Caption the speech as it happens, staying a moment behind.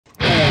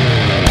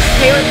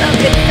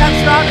It's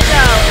Stefs Rock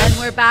Show, and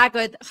we're back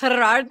with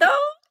Gerardo.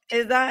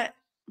 Is that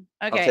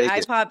okay? Hi,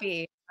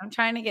 Poppy. I'm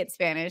trying to get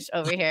Spanish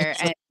over here,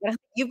 and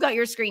you've got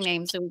your screen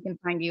name, so we can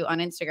find you on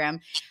Instagram.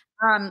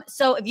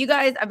 So if you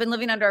guys, I've been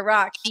living under a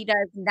rock. He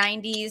does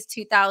 90s,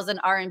 2000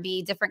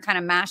 R&B, different kind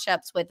of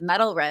mashups with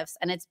metal riffs,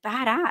 and it's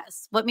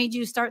badass. What made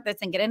you start this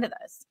and get into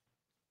this?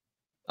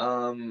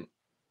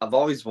 I've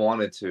always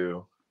wanted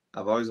to.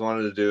 I've always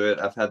wanted to do it.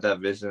 I've had that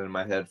vision in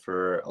my head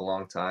for a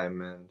long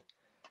time, and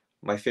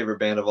my favorite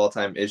band of all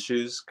time,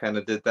 Issues, kind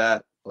of did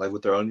that, like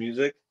with their own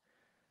music.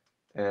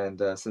 And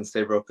since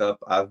they broke up,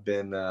 I've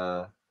been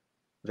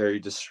very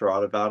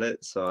distraught about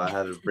it. So I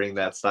had to bring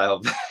that style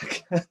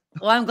back.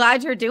 Well, I'm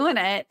glad you're doing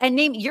it. And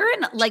you're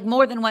in like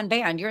more than one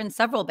band. You're in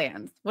several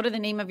bands. What are the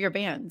name of your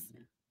bands?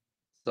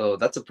 So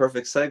that's a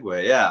perfect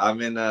segue. Yeah,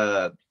 I'm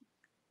in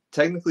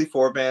technically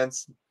 4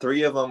 bands.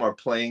 3 of them are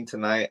playing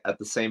tonight at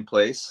the same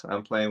place.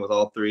 I'm playing with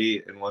all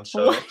 3 in one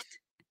show. What?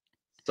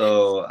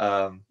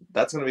 So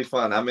that's going to be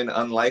fun. I'm in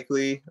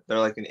Unlikely. They're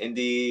like an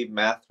indie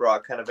math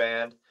rock kind of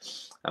band.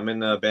 I'm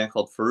in a band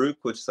called Farouk,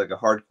 which is like a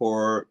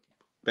hardcore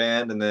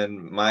band. And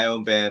then my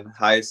own band,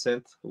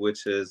 Hyacinth,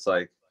 which is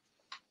like,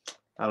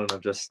 I don't know,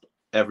 just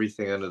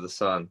everything under the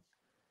sun.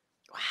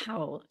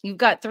 Wow. You've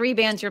got 3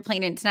 bands you're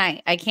playing in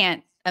tonight. I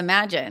can't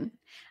imagine.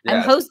 Yeah.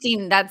 I'm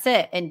hosting, that's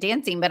it, and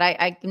dancing, but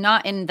I'm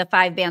not in the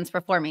 5 bands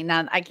performing.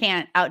 Now, I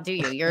can't outdo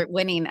you. You're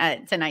winning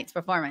at tonight's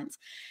performance.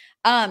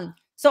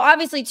 So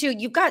obviously, too,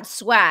 you've got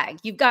swag.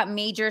 You've got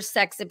major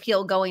sex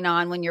appeal going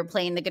on when you're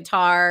playing the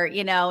guitar,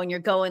 you know, and you're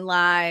going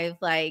live.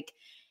 Like,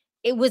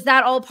 was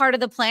that all part of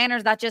the plan, or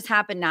does that just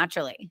happen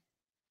naturally?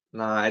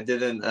 No, I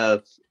didn't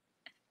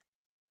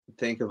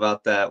think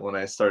about that when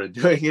I started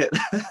doing it.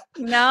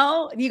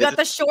 No? You got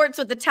the shorts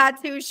with the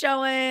tattoos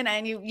showing,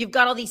 and you've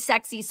got all these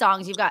sexy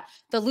songs. You've got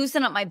the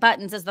Loosen Up My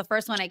Buttons is the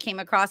first one I came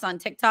across on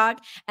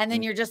TikTok. And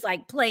then you're just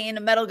like playing a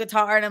metal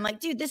guitar. And I'm like,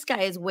 dude, this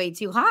guy is way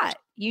too hot.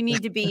 You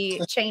need to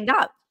be chained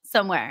up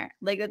somewhere.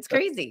 Like, that's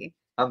crazy.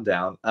 I'm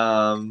down.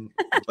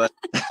 But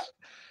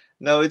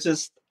no, it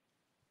just,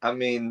 I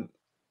mean,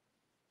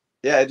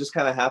 yeah, it just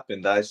kind of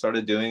happened. I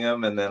started doing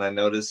them, and then I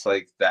noticed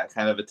like that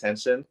kind of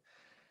attention.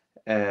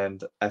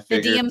 And I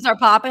figured the DMs are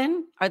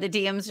popping. Are the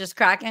DMs just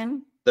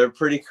cracking? They're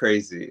pretty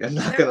crazy. I'm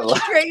not gonna lie.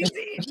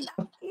 Crazy.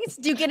 Nice.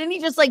 Do you get any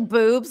just like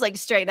boobs, like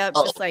straight up,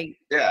 just like?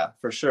 Yeah,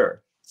 for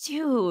sure.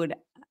 Dude,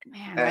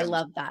 man, I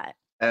love that.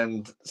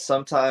 And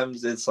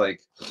sometimes it's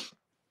like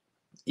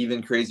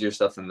even crazier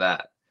stuff than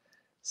that.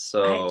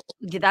 So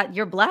that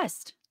you're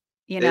blessed,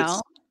 you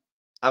know.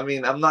 I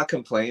mean, I'm not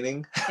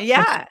complaining.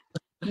 Yeah.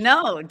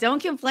 No,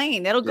 don't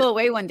complain. It'll go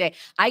away one day.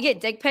 I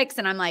get dick pics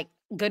and I'm like,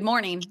 good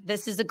morning.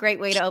 This is a great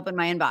way to open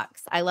my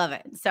inbox. I love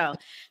it. So,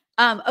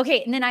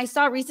 okay. And then I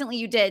saw recently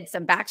you did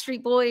some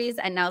Backstreet Boys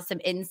and now some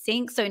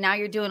NSYNC. So now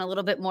you're doing a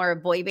little bit more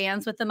boy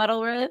bands with the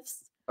metal riffs.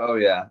 Oh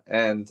yeah.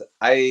 And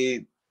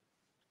I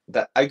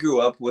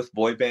grew up with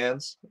boy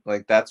bands.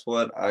 Like that's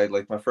what I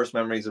like. My first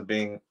memories of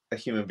being a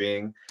human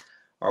being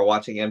are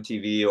watching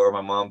MTV or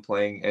my mom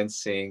playing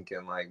NSYNC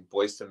and like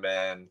Boyz II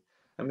Men.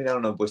 I mean, I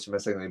don't know Boyz II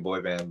Men's technically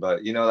boy band,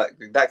 but you know,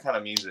 that kind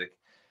of music.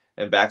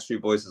 And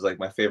Backstreet Boys is like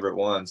my favorite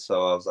one.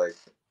 So I was like,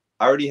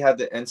 I already had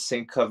the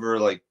NSYNC cover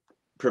like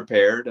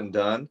prepared and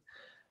done,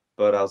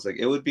 but I was like,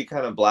 it would be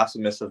kind of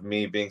blasphemous of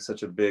me being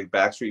such a big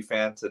Backstreet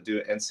fan to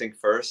do NSYNC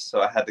first.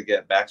 So I had to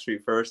get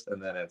Backstreet first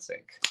and then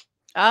NSYNC.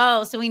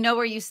 Oh, so we know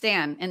where you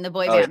stand in the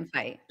boy band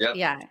fight. Yep.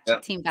 Yeah,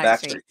 Team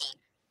Backstreet.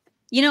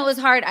 You know, it was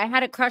hard. I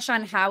had a crush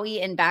on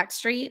Howie and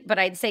Backstreet, but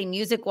I'd say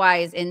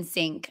music-wise,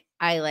 NSYNC,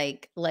 I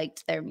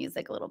liked their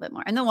music a little bit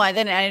more. And then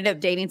then I ended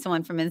up dating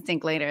someone from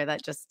NSYNC later.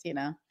 That just, you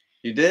know,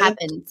 you did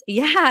happened.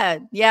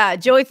 Yeah.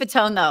 Joey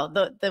Fatone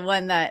though, the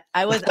one that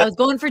I was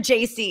going for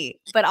JC,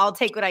 but I'll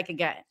take what I could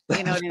get.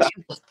 You know what I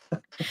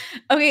mean?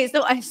 Okay,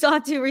 so I saw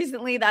too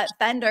recently that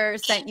Fender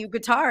sent you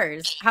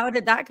guitars. How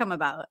did that come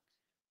about?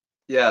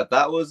 Yeah,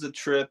 that was a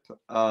trip.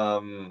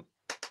 Shout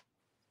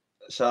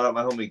out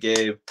my homie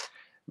Gabe.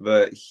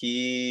 But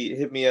he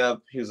hit me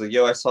up. He was like,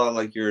 yo, I saw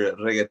like your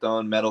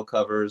reggaeton metal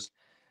covers.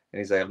 And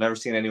he's like, I've never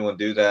seen anyone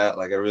do that.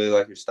 Like, I really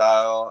like your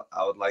style.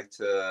 I would like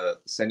to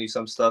send you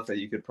some stuff that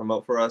you could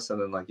promote for us.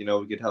 And then like, you know,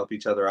 we could help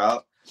each other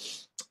out.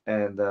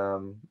 And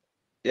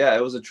yeah,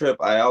 it was a trip.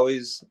 I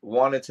always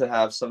wanted to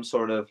have some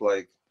sort of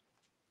like,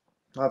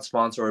 not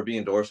sponsor or be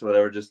endorsed or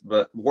whatever,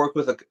 but work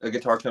with a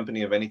guitar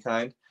company of any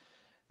kind.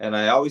 And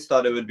I always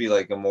thought it would be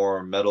like a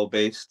more metal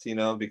based, you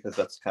know, because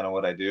that's kind of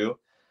what I do.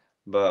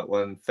 But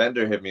when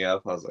Fender hit me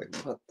up, I was like,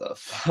 what the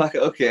fuck?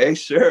 Okay,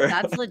 sure.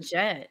 That's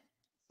legit.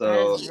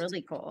 So that is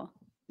really cool.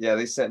 Yeah,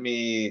 they sent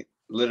me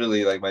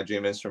literally like my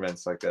dream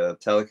instruments, like a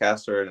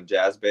Telecaster and a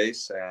jazz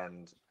bass.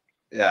 And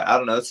yeah, I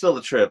don't know. It's still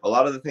a trip. A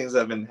lot of the things that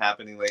have been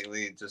happening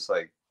lately, just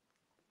like,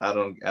 I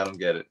don't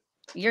get it.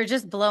 You're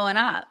just blowing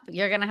up.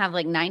 You're going to have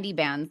like 90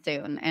 bands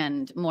soon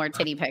and more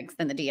titty pics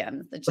than the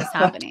DMs. It's just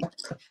happening.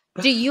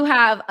 Do you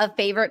have a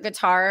favorite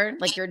guitar,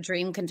 like your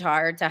dream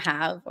guitar to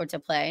have or to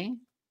play?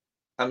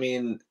 I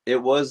mean,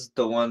 it was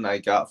the one I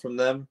got from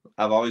them.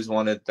 I've always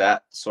wanted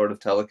that sort of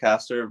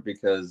Telecaster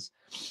because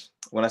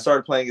when I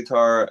started playing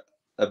guitar,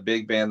 a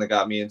big band that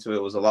got me into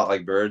it was a lot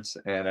like Birds,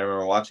 and I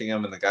remember watching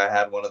them, and the guy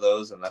had one of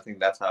those, and I think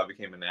that's how I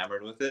became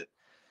enamored with it.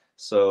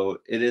 So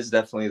it is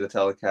definitely the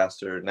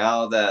Telecaster.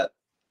 Now that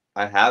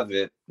I have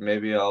it,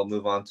 maybe I'll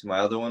move on to my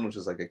other one, which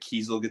is like a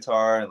Kiesel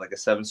guitar and like a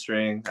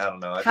 7-string. I don't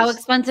know. How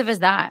expensive is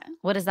that?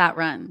 What does that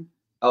run?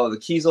 Oh, the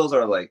Kiesels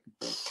are like,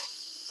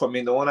 I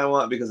mean, the one I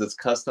want because it's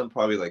custom,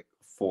 probably like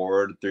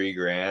 $4 to $3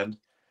 grand.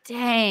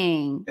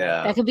 Dang.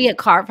 Yeah. That could be a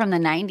car from the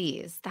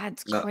 90s.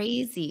 That's No,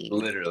 crazy.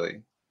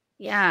 literally.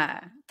 Yeah,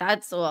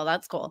 that's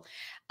cool.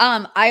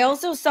 I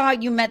also saw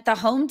you met the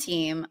home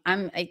team.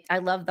 I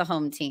love the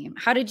home team.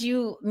 How did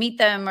you meet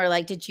them, or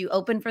like did you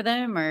open for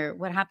them, or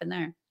what happened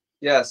there?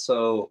 Yeah,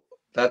 so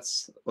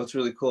that's what's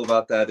really cool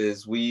about that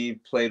is we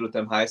played with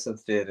them.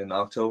 Hyacinth did in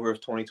October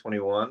of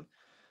 2021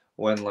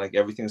 when like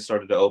everything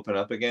started to open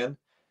up again,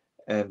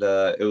 and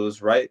it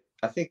was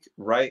I think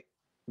right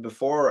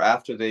before or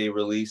after they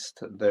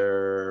released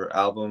their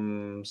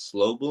album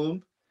Slow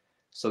Bloom.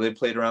 So they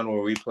played around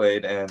where we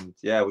played, and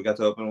yeah, we got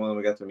to open one.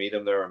 We got to meet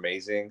them. They're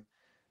amazing.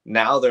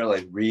 Now they're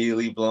like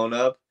really blown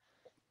up,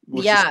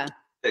 which is Yeah.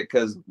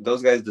 because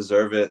those guys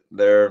deserve it.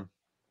 Their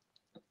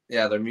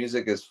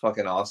music is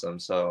fucking awesome.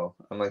 So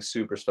I'm like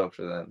super stoked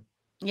for them.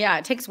 Yeah,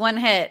 it takes one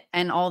hit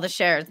and all the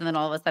shares, and then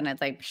all of a sudden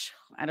it's like, psh,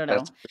 I don't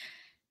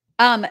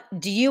know.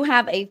 Do you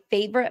have a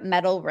favorite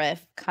metal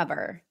riff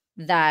cover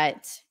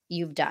that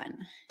you've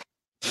done?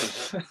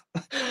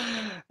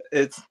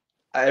 It's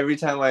every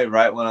time I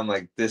write one, I'm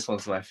like, this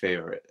one's my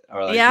favorite,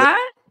 or like this Yeah? is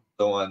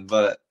the one.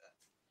 But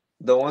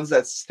the ones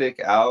that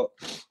stick out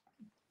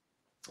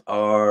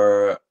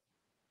are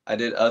I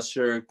did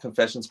Usher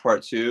Confessions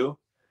Part 2.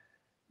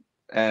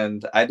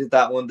 And I did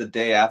that one the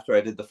day after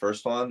I did the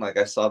first one. Like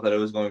I saw that it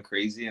was going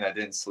crazy and I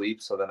didn't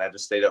sleep. So then I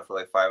just stayed up for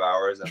like 5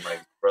 hours and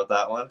like wrote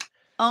that one.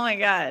 Oh my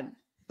God.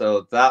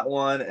 So that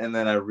one. And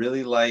then I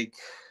really like,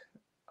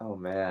 oh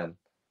man,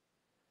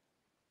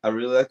 I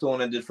really like the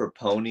one I did for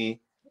Pony.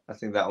 I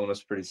think that one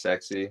was pretty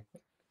sexy.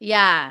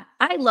 Yeah,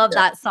 I love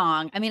that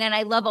song. I mean, and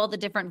I love all the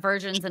different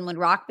versions and when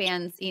rock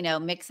bands,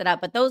 mix it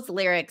up, but those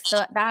lyrics,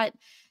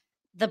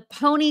 the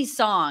Pony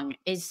song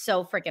is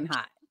so freaking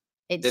hot.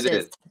 It's It is.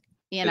 just,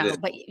 It is.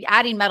 but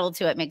adding metal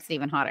to it makes it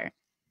even hotter.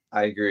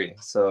 I agree.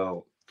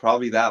 So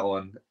probably that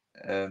one.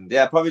 And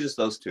yeah, probably just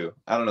those two.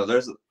 I don't know.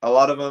 There's a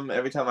lot of them.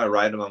 Every time I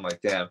write them, I'm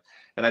like, damn.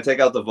 And I take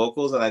out the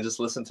vocals and I just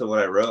listen to what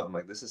I wrote. I'm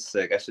like, this is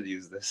sick. I should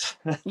use this.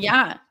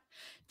 Yeah.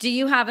 Do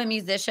you have a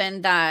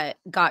musician that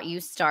got you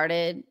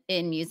started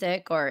in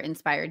music or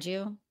inspired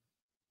you?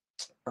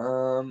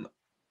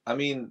 I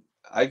mean,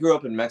 I grew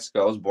up in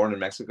Mexico. I was born in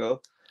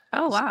Mexico.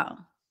 Oh, wow.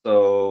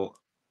 So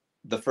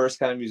the first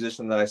kind of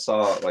musician that I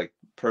saw like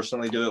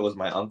personally do it was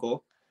my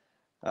uncle,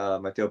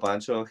 my tío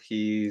Pancho.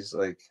 He's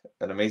like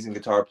an amazing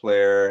guitar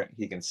player.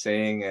 He can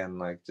sing, and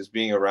like just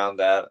being around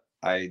that,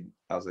 I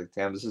was like,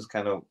 damn, this is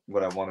kind of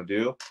what I want to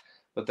do.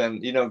 But then,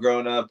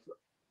 growing up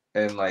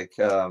and like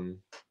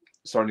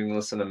starting to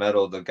listen to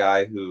metal, the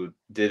guy who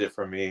did it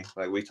for me,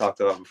 like we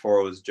talked about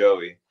before, was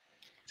Joey.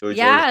 Joey Jordan.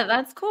 Yeah,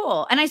 that's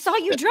cool. And I saw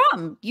you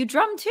drum. You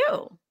drum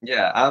too.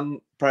 Yeah, I'm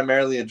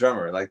primarily a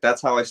drummer. Like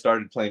that's how I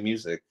started playing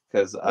music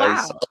because I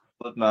saw Wow.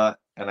 Slipknot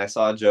and I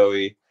saw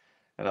Joey,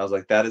 and I was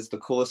like, that is the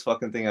coolest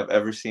fucking thing I've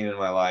ever seen in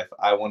my life.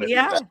 I want to do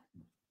Yeah. that.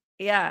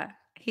 Yeah.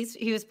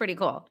 He was pretty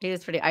cool. He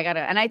was pretty,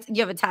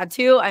 you have a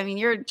tattoo. I mean,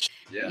 Yeah,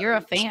 you're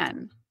a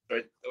fan.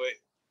 right, wait,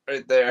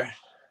 right there.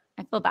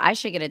 I feel bad. I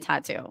should get a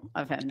tattoo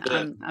of him.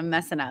 I'm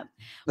messing up.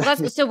 Well,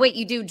 so wait,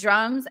 you do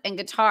drums and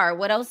guitar.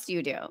 What else do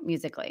you do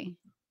musically?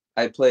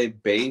 I play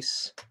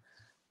bass.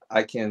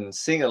 I can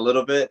sing a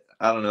little bit.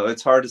 I don't know.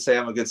 It's hard to say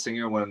I'm a good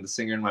singer when the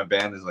singer in my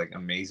band is like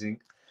amazing.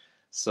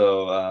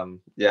 So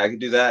yeah, I can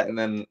do that. And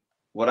then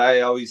what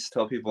I always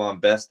tell people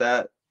I'm best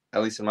at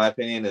least in my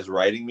opinion, is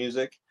writing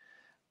music.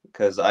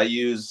 Because I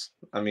use,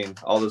 I mean,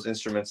 all those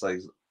instruments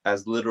like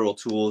as literal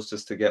tools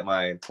just to get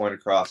my point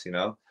across,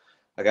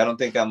 Like I don't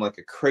think I'm like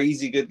a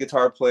crazy good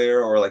guitar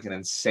player or like an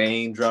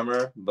insane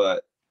drummer,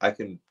 but I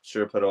can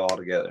sure put it all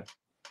together.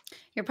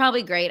 You're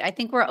probably great. I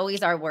think we're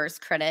always our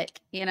worst critic,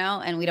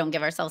 and we don't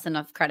give ourselves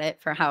enough credit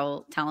for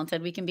how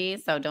talented we can be.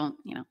 So don't,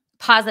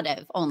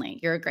 positive only.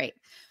 You're great.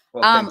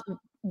 Well,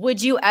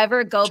 Would you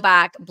ever go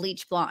back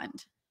bleach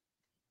blonde?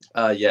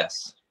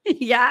 yes.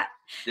 Yeah.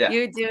 Yeah.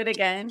 You would do it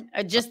again?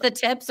 Just the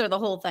tips or the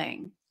whole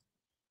thing?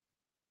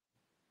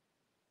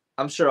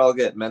 I'm sure I'll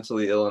get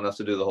mentally ill enough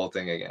to do the whole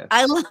thing again.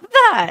 I love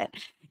that.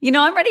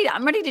 I'm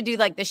ready to do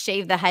like the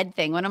shave the head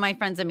thing. One of my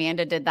friends,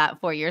 Amanda, did that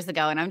 4 years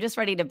ago, and I'm just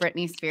ready to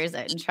Britney Spears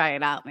it and try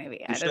it out.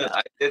 Maybe I don't know.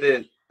 I did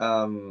it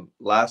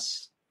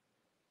last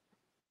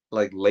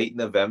like late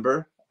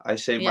November. I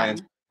shaved my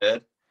entire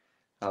head.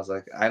 I was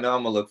like, I know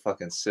I'm gonna look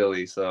fucking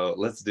silly, so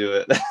let's do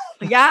it.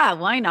 Yeah,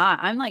 why not?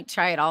 I'm like,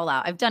 try it all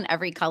out. I've done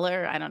every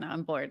color. I don't know.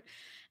 I'm bored.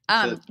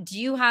 Do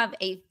you have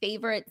a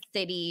favorite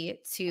city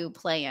to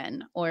play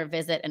in or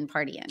visit and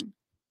party in?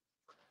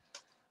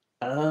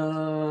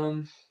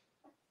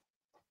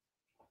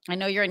 I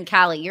know you're in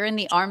Cali. You're in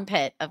the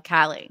armpit of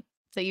Cali.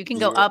 So you can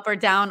go up or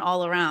down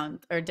all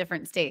around or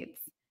different states.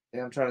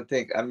 Yeah, I'm trying to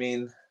think. I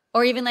mean,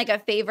 Or even like a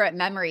favorite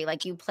memory,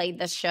 like you played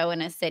the show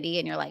in a city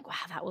and you're like, wow,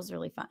 that was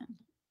really fun.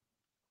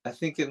 I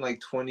think in like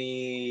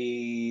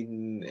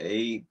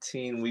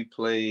 2018 we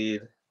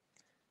played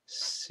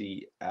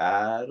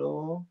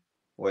Seattle.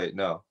 Wait,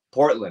 no,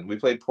 Portland. We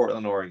played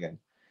Portland, Oregon.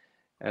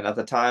 And at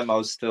the time I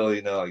was still,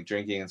 like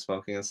drinking and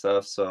smoking and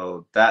stuff.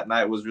 So that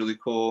night was really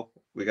cool.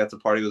 We got to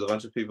party with a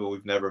bunch of people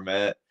we've never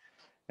met.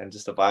 And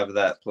just the vibe of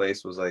that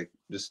place was like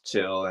just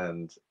chill.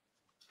 And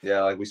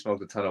yeah, like we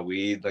smoked a ton of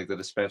weed, like the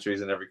dispensaries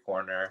in every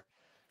corner.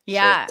 So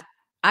Yeah.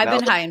 I've now,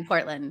 been high in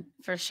Portland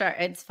for sure.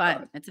 It's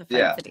fun. It's a fun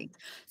yeah. city.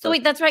 So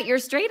wait, that's right. You're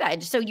straight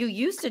edge. So you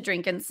used to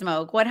drink and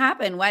smoke. What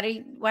happened? Why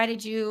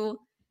did you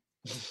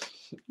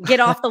get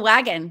off the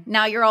wagon?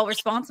 Now you're all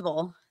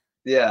responsible.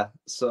 Yeah.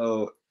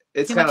 So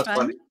it's Too kind much of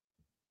funny.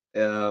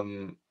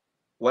 fun?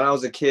 When I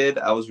was a kid,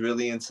 I was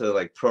really into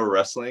like pro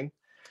wrestling,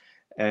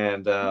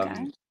 and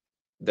Okay.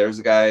 there's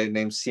a guy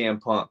named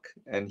CM Punk,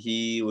 and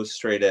he was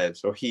straight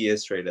edge, or he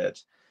is straight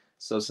edge.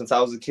 So since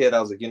I was a kid, I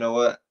was like, you know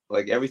what?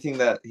 Like everything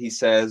that he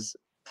says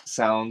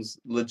sounds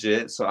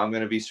legit, so I'm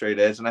gonna be straight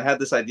edge. And I had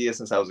this idea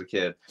since I was a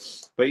kid,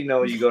 but you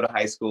go to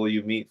high school,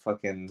 you meet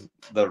fucking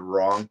the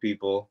wrong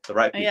people, the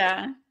right people,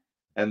 Yeah.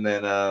 and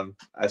then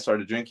I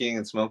started drinking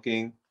and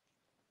smoking,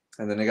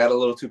 and then it got a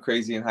little too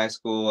crazy in high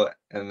school,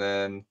 and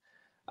then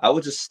I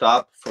would just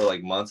stop for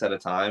like months at a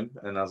time,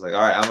 and I was like,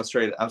 all right, I'm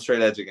straight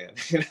edge again,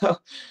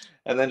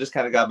 and then just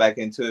kind of got back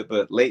into it.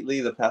 But lately,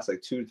 the past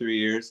like 2 to 3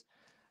 years,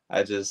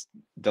 I just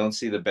don't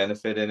see the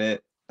benefit in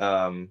it.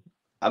 I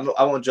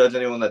won't judge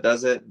anyone that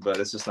does it, but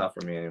it's just not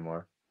for me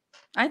anymore.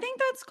 I think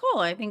that's cool.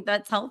 I think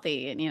that's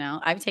healthy. And,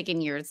 I've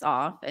taken years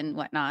off and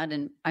whatnot,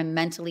 and I'm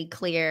mentally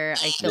clear.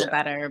 I feel Yeah.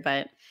 better,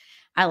 but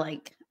I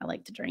like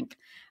to drink.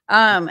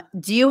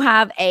 Do you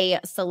have a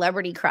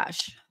celebrity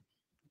crush?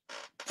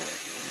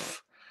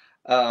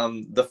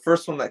 The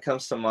first one that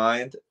comes to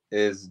mind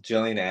is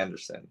Gillian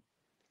Anderson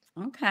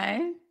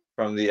Okay.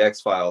 from the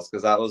X-Files,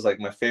 because that was like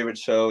my favorite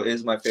show.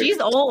 Is my favorite. She's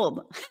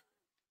old.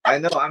 I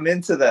know, I'm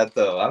into that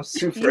though. I'm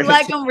super You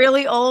like into. them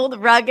really old,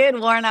 rugged,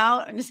 worn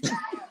out?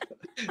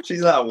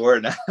 She's not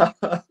worn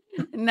out.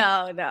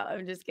 No, no,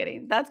 I'm just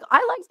kidding. I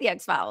liked the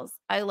X-Files.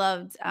 I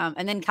loved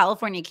and then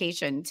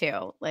Californication too.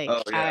 Oh Like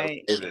yeah,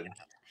 David.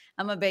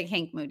 I'm a big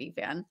Hank Moody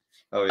fan.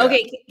 Oh yeah.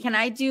 Okay, can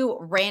I do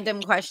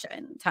random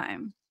question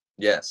time?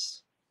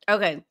 Yes.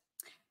 Okay.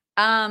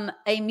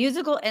 A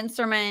musical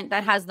instrument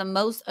that has the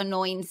most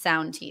annoying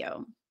sound to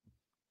you.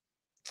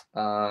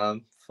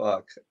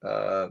 Fuck.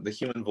 The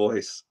human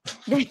voice.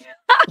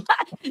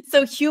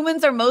 So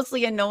humans are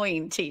mostly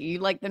annoying to you. You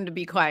like them to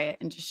be quiet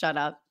and just shut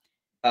up.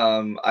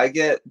 I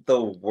get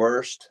the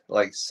worst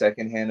like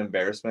secondhand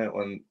embarrassment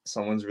when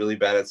someone's really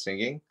bad at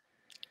singing.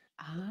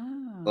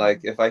 Oh.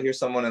 Like if I hear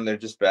someone and they're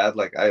just bad,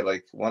 like I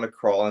like want to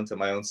crawl into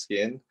my own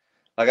skin.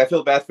 Like I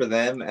feel bad for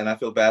them and I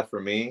feel bad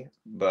for me,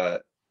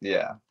 but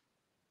yeah.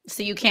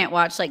 So you can't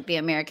watch like the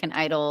American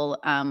Idol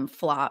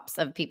flops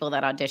of people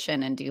that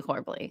audition and do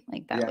horribly.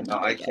 Like that Yeah, would no,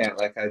 never I be good. can't.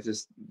 Like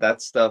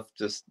that stuff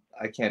just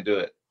I can't do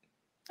it.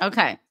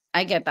 Okay,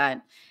 I get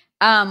that.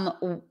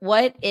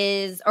 What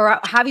is or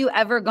have you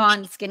ever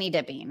gone skinny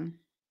dipping?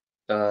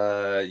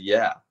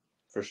 Yeah,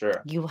 for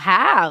sure. You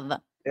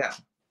have. Yeah.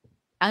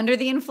 Under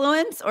the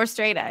influence or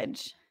straight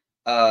edge?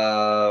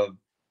 Uh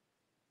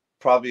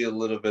Probably a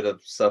little bit of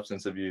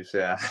substance abuse,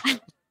 yeah.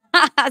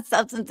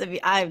 Substance abuse.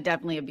 I've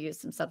definitely abused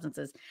some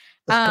substances.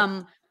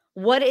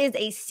 What is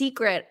a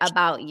secret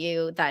about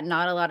you that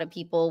not a lot of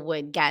people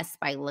would guess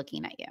by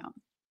looking at you?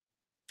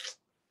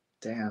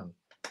 Damn.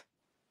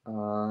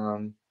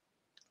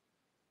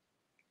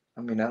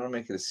 I mean, I don't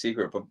make it a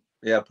secret, but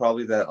yeah,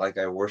 probably that like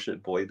I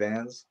worship boy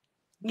bands.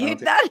 I don't You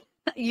think. that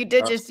you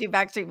did Uh, just do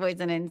Backstreet Boys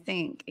and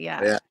NSYNC.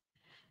 Yeah. yeah,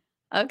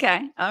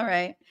 Okay. All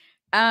right.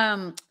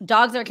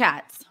 Dogs or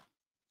cats?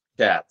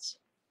 cats.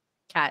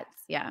 Cats.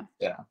 Yeah.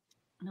 Yeah.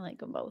 I like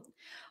them both.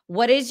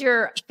 What is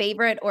your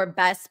favorite or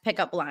best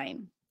pickup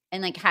line?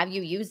 And like, have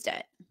you used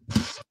it?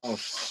 Oh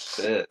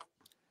shit.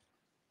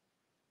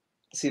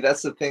 See,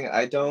 that's the thing.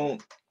 I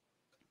don't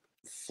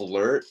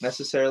flirt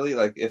necessarily.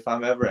 Like if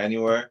I'm ever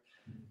anywhere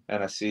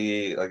and I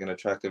see like an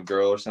attractive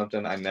girl or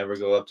something, I never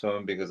go up to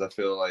them because I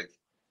feel like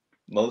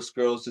most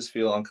girls just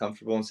feel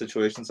uncomfortable in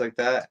situations like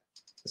that.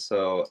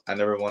 So I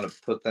never want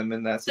to put them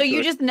in that So you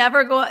situation. just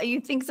never go, you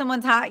think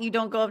someone's hot, you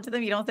don't go up to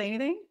them, you don't say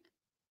anything?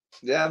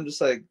 Yeah, I'm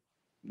just like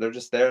they're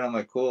just there and I'm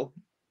like, cool.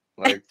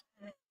 Like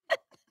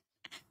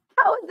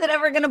How is it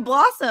ever going to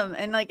blossom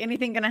and like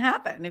anything going to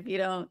happen if you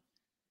don't,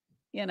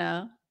 you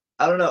know?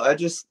 I don't know.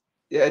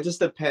 Yeah, it just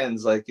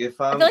depends. Like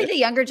if I I'm feel like if, the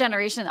younger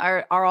generation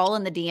are all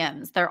in the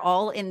DMs. They're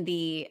all in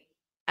the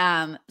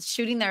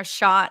shooting their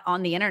shot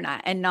on the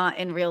internet and not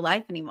in real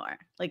life anymore.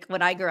 Like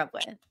what I grew up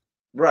with.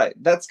 right,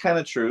 that's kind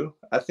of true.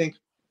 I think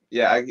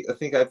yeah, I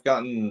think I've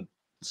gotten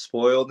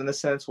spoiled in a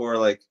sense where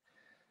like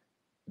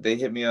they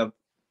hit me up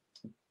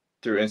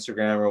through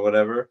Instagram or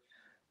whatever.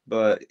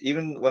 But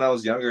even when I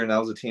was younger and I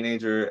was a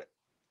teenager,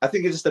 I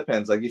think it just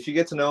depends. Like if you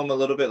get to know them a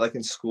little bit, like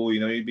in school,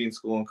 you'd be in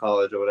school and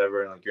college or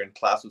whatever, and like you're in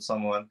class with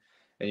someone,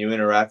 and you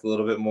interact a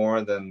little bit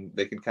more, then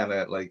they can kind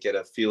of like get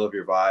a feel of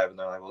your vibe, and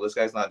they're like, well, this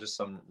guy's not just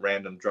some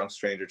random drunk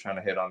stranger trying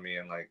to hit on me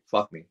and like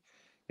fuck me,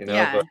 you know.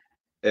 Yeah. But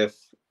if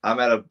I'm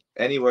at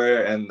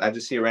anywhere and I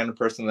just see a random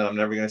person that I'm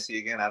never gonna see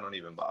again, I don't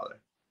even bother.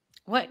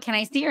 What, can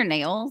I see your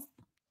nails?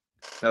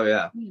 Oh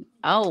yeah.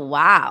 Oh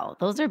wow,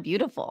 those are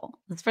beautiful.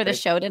 It's for the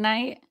show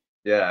tonight.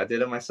 Yeah, I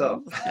did it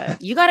myself.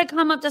 You got to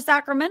come up to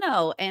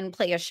Sacramento and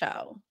play a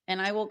show,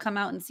 and I will come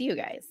out and see you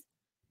guys.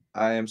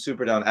 I am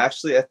super down.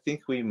 Actually, I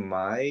think we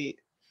might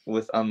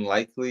with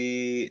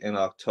Unlikely in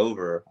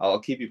October. I'll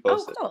keep you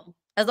posted. Oh, cool.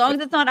 As long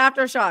as it's not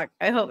Aftershock.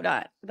 I hope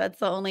not. That's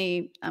the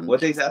only. What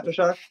day's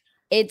Aftershock?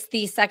 It's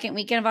the second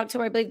weekend of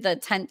October, I believe, the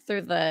 10th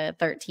through the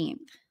 13th.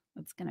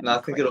 That's gonna be. No,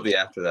 I think it'll be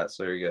after that,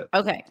 so you're good.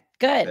 Okay,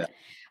 good. Yeah.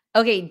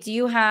 Okay, do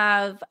you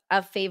have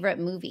a favorite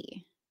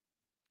movie?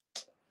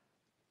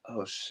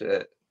 Oh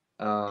shit.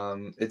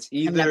 It's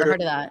either. I've never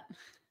heard of that.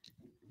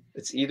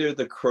 It's either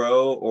The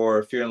Crow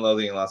or Fear and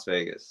Loathing in Las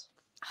Vegas.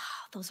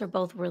 Oh, those are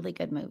both really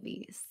good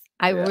movies.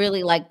 I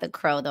really like The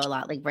Crow though a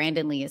lot. Like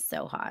Brandon Lee is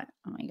so hot.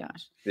 Oh my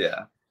gosh.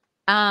 Yeah.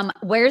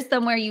 Where's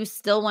somewhere you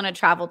still want to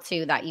travel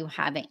to that you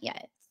haven't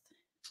yet?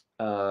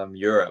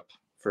 Europe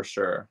for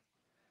sure.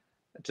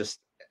 Just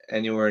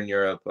anywhere in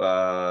Europe.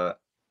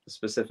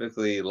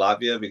 Specifically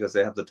Latvia, because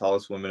they have the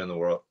tallest women in the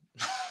world.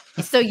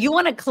 So you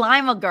want to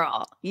climb a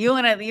girl? You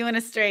want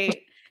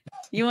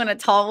a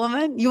tall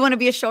woman? You want to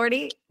be a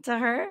shorty to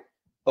her?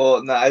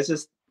 Oh no, I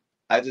just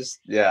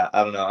yeah,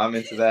 I don't know. I'm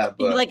into that.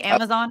 But you like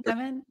Amazon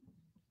women?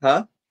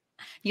 Huh?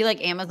 You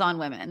like Amazon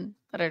women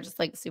that are just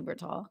like super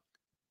tall?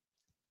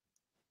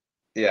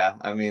 Yeah,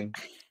 I mean,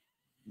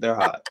 they're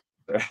hot.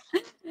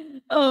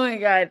 Oh my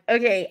god.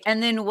 Okay,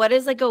 and then what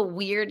is like a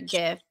weird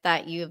gift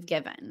that you've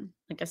given?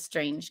 Like a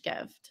strange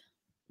gift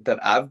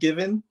that I've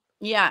given?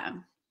 Yeah.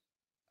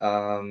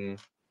 My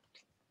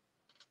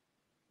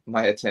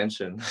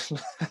attention.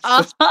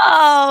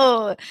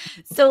 Oh,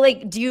 so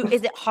like,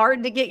 is it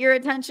hard to get your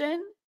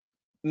attention?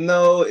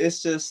 No,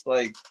 it's just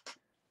like,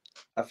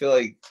 I feel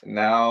like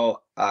now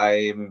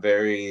I'm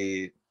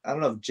very, I don't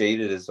know if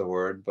jaded is the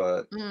word,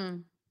 but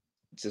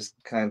just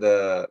kind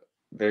of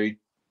very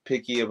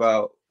picky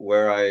about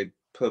where I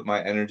put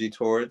my energy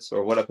towards,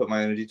 or what I put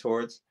my energy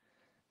towards.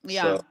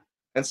 Yeah. So,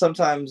 and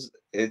sometimes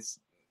it's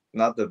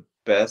not the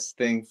best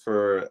thing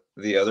for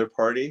the other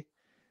party,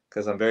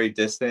 because I'm very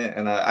distant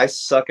and I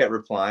suck at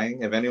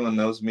replying. If anyone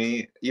knows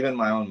me, even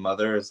my own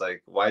mother is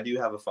like, why do you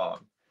have a phone?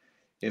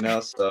 You know,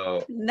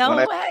 so no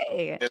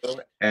way.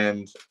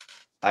 And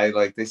I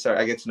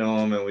get to know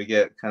them and we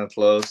get kind of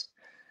close.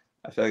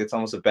 I feel like it's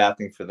almost a bad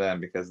thing for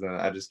them, because then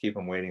I just keep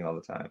them waiting all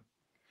the time.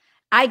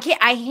 I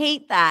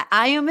hate that.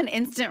 I am an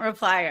instant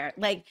replier.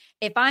 Like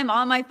if I'm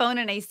on my phone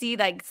and I see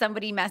like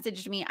somebody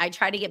messaged me, I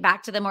try to get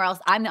back to them, or else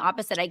I'm the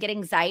opposite. I get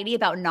anxiety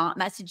about not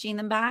messaging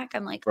them back.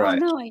 I'm like, oh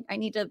no, I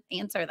need to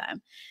answer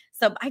them.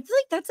 So I feel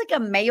like that's like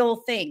a male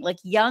thing. Like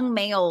young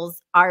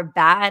males are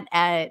bad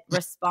at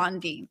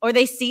responding, or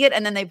they see it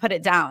and then they put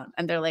it down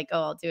and they're like,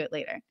 oh, I'll do it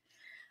later.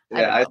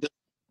 Yeah,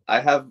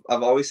 I've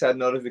always had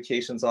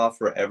notifications off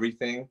for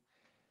everything,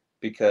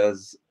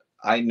 because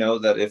I know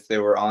that if they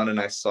were on and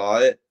I saw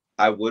it,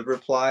 I would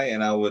reply,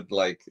 and I would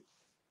like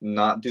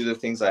not do the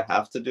things I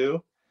have to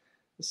do.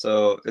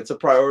 So it's a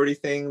priority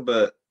thing,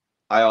 but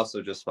I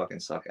also just fucking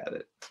suck at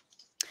it.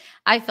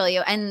 I feel you.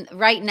 And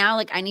right now,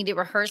 like I need to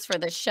rehearse for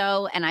the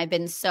show, and I've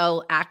been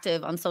so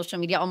active on social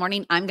media all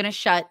morning. I'm going to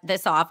shut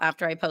this off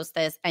after I post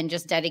this and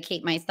just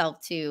dedicate myself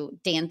to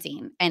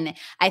dancing. And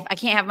I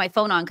can't have my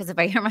phone on, because if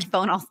I hear my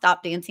phone, I'll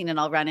stop dancing and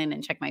I'll run in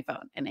and check my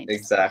phone. And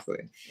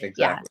exactly.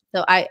 Yeah.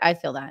 So I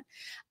feel that.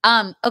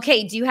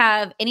 Okay. Do you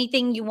have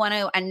anything you want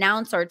to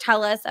announce or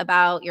tell us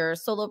about your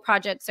solo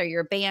projects or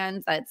your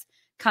bands that's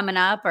coming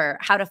up, or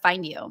how to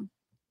find you?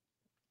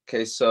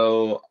 Okay.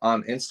 So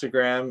on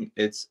Instagram,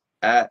 it's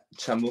at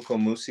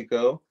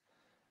Chamucomusico.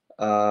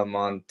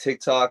 On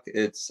TikTok,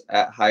 it's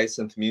at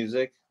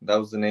Hyacinthmusic. That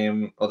was the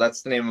name. Oh,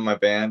 that's the name of my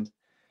band.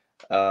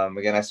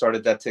 Again, I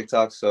started that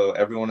TikTok so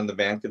everyone in the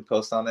band could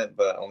post on it,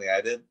 but only I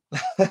did.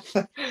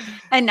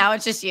 And now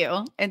it's just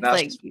you. It's now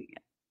like,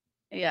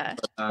 yeah.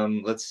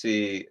 Let's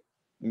see,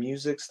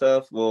 music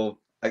stuff. Well,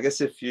 I guess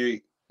if you're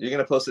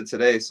gonna post it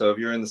today, so if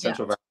you're in the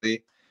Central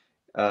Valley,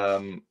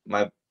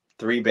 my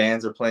 3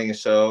 bands are playing a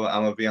show.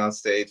 I'm gonna be on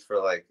stage for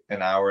like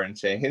an hour and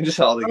change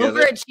all together.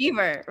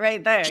 Overachiever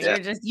right there.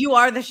 Yeah. You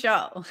are the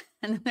show.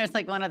 And then there's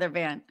like one other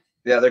band.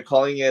 Yeah, they're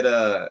calling it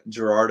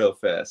Gerardo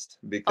Fest,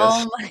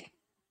 because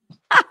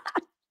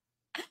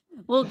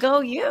well,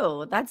 go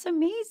you. That's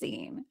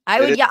amazing.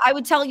 I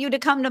would tell you to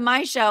come to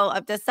my show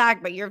up to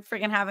SAC, but you're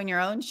freaking having your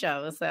own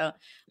show. So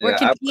we're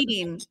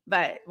competing,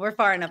 but we're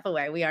far enough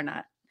away. We are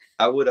not.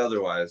 I would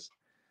otherwise.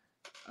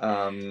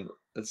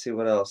 Let's see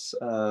what else.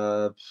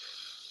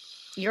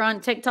 You're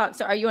on TikTok.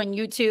 So are you on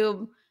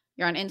YouTube?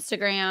 You're on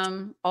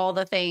Instagram, all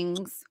the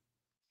things.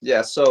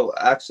 Yeah. So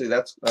actually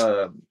that's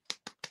a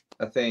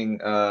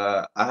thing.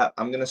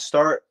 I'm gonna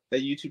start a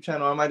YouTube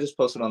channel. I might just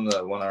post it on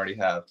the one I already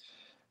have,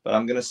 but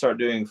I'm gonna start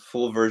doing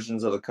full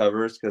versions of the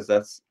covers, because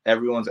that's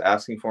everyone's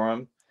asking for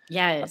them.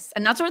 Yes.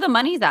 And that's where the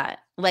money's at.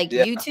 Like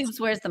Yeah, YouTube's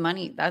where's the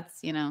money.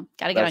 That's,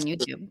 got to get on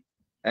YouTube.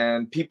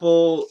 and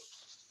people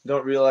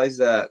don't realize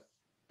that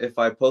if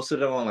I posted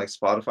them on like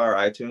Spotify or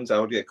iTunes, I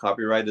would get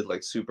copyrighted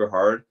like super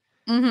hard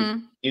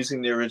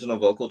using the original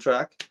vocal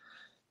track.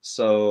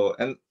 So,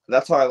 and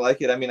that's how I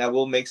like it. I mean, I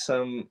will make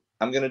some.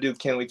 I'm gonna do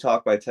 "Can We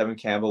Talk" by Tevin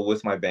Campbell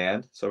with my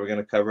band, so we're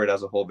gonna cover it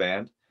as a whole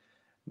band.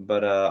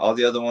 But all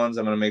the other ones,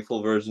 I'm gonna make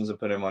full versions and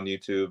put them on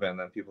YouTube, and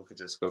then people could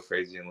just go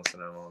crazy and listen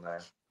to them all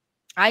night.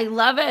 I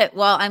love it.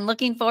 Well, I'm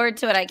looking forward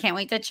to it. I can't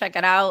wait to check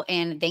it out.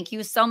 And thank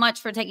you so much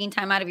for taking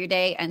time out of your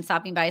day and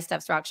stopping by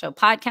Stefs Rock Show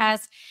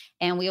podcast.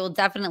 And we will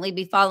definitely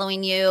be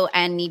following you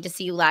and need to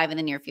see you live in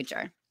the near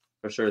future.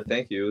 For sure.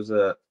 Thank you. It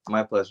was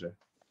my pleasure.